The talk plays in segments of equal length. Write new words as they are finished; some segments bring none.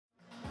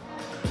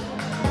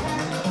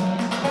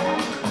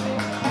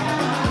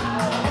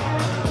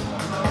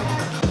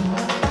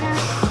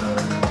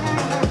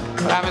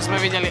že sme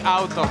videli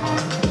auto.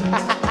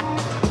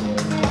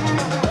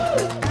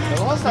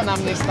 Dlho sa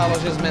nám nestalo,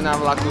 že sme na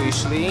vlaku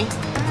išli.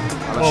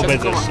 Vôbec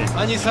ešte.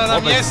 Ani sa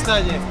nám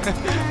nestane.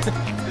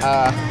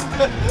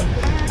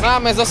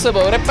 Máme so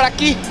sebou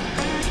repraky,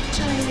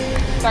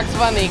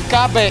 takzvaný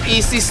KBI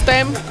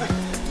systém,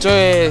 čo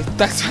je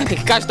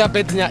takzvaný každá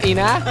bedňa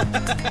iná.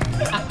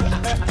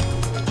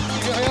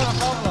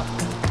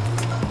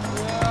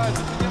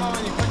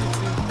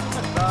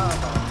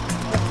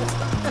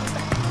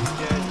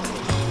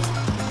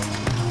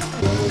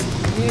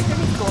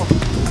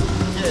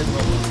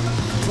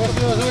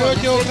 Prosím vás,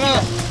 zaujete okna.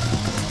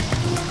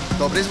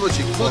 Dobrý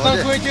zvučík, v pohode.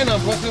 Potankujete nám,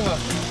 prosím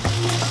vás.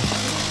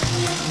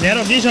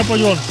 Nerob nič a poď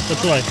von,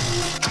 počúvaj.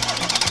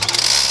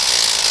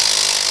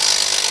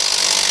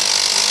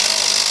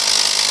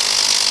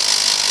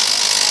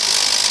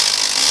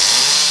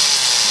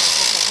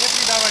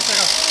 Nepridávaj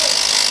teraz.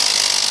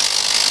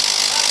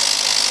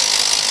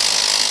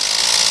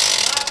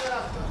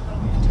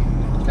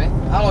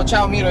 Haló,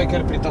 čau, Miro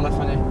Eker pri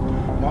telefóne.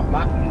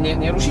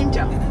 Neruším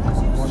ťa?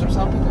 Môžem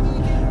sa opýtať?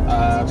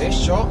 Vieš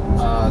čo?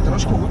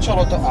 Trošku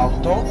hučalo to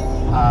auto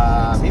a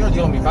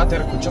vyhodilo mi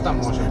baterku, čo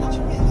tam môže byť?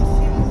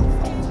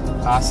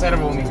 A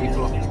servo mi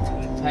vyplo.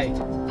 Hej.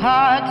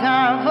 Hard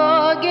time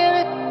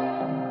forget it,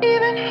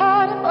 even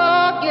hard to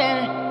forget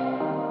it.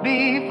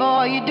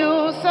 Before you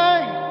do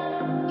something,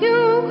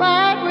 you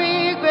might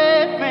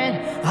regret, friend.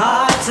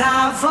 Hard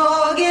time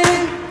forget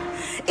it,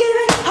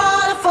 even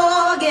hard to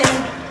forget it.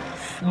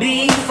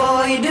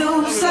 Before you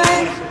do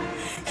something,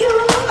 you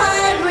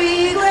might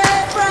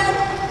regret, friend.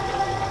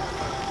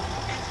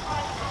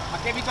 A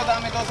keby to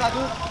dáme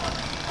dozadu?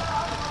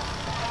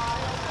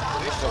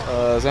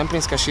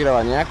 Zemplínska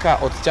Šírava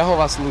nejaká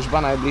odťahová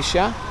služba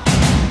najbližšia.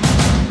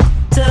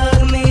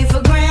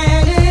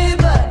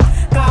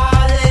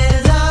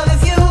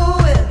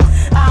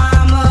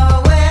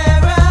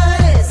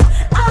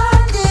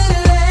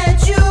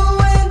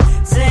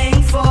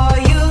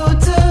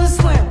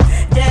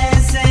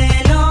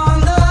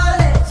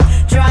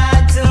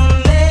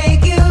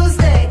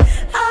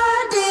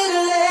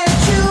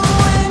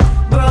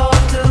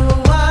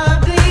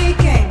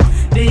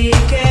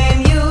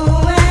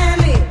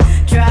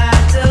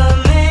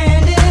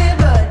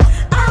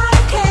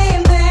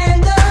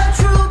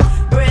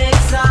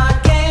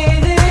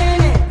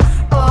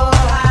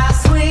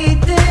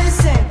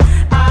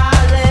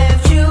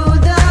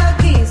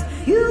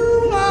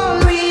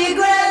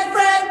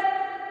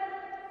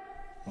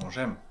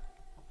 Môžem?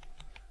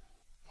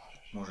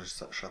 Môžeš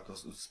sa šato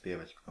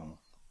spievať k tomu,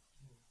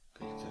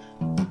 keď chceš.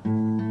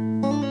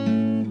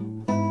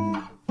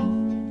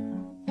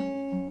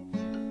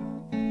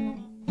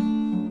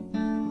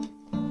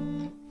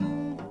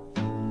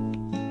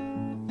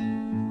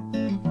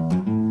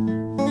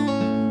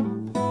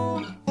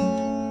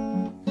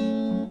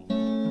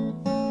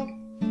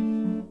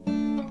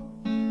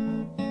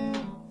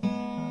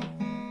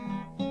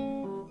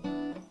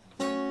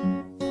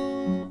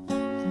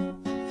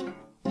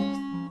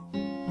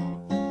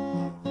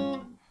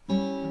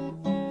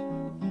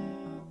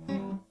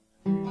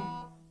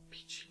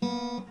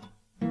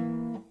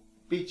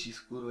 Piči,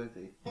 skurve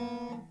tej.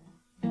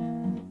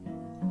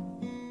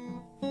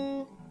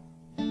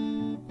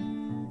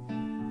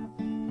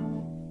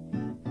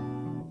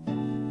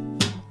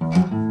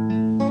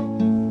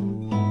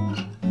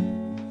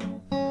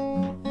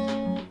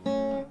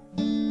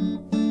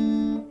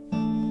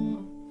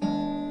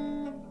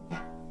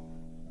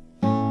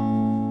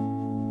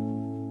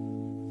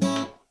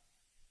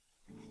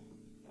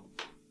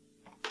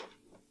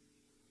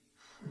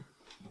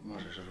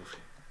 Môžeš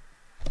rušiť.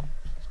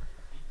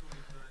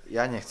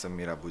 Ja nechcem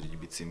Mira budiť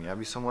bicími, ja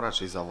by som mu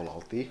radšej zavolal,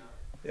 ty?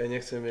 Ja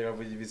nechcem Mira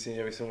budiť bicími,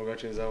 ja by som mu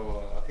radšej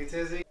zavolal. A ty,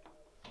 Cezi?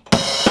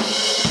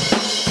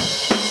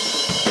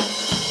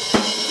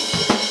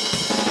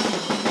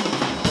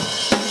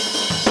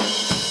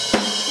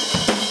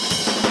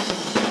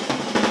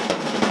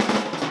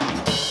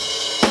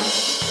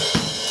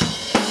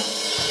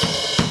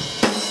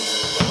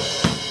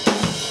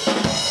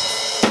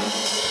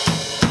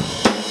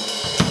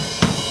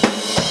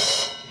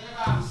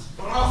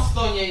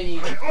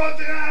 Od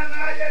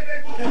rána jebe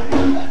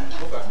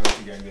Ukáž mi,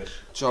 si gang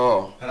vieš.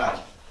 Čo? Hrať.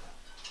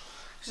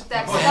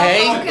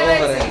 Hej,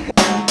 dobre.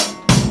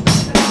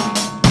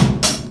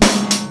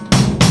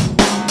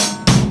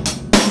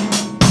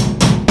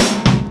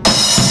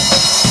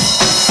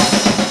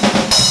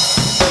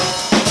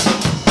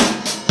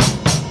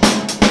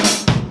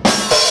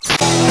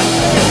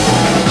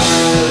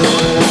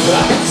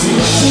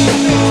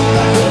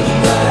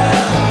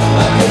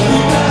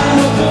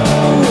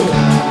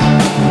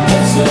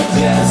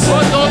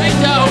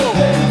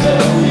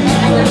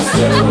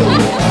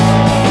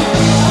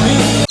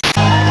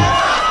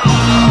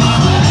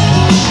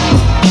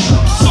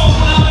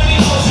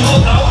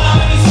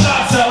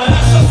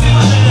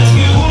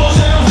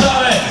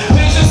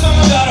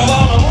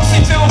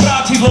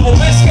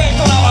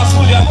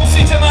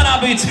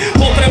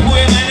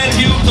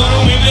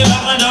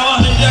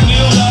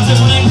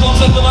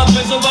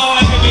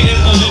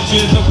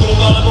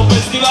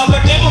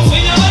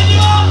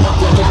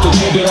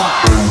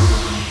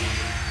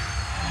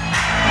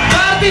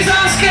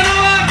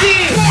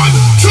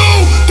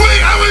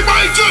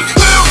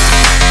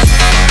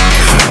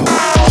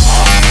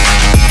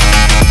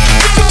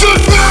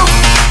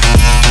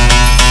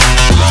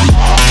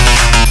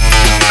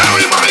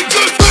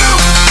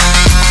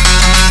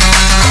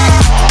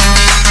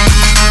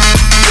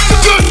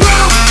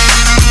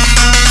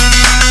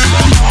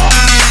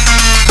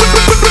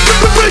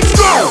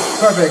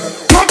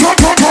 Perfect.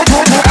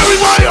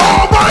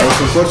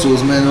 Ďalšiu porciu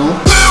zmenu.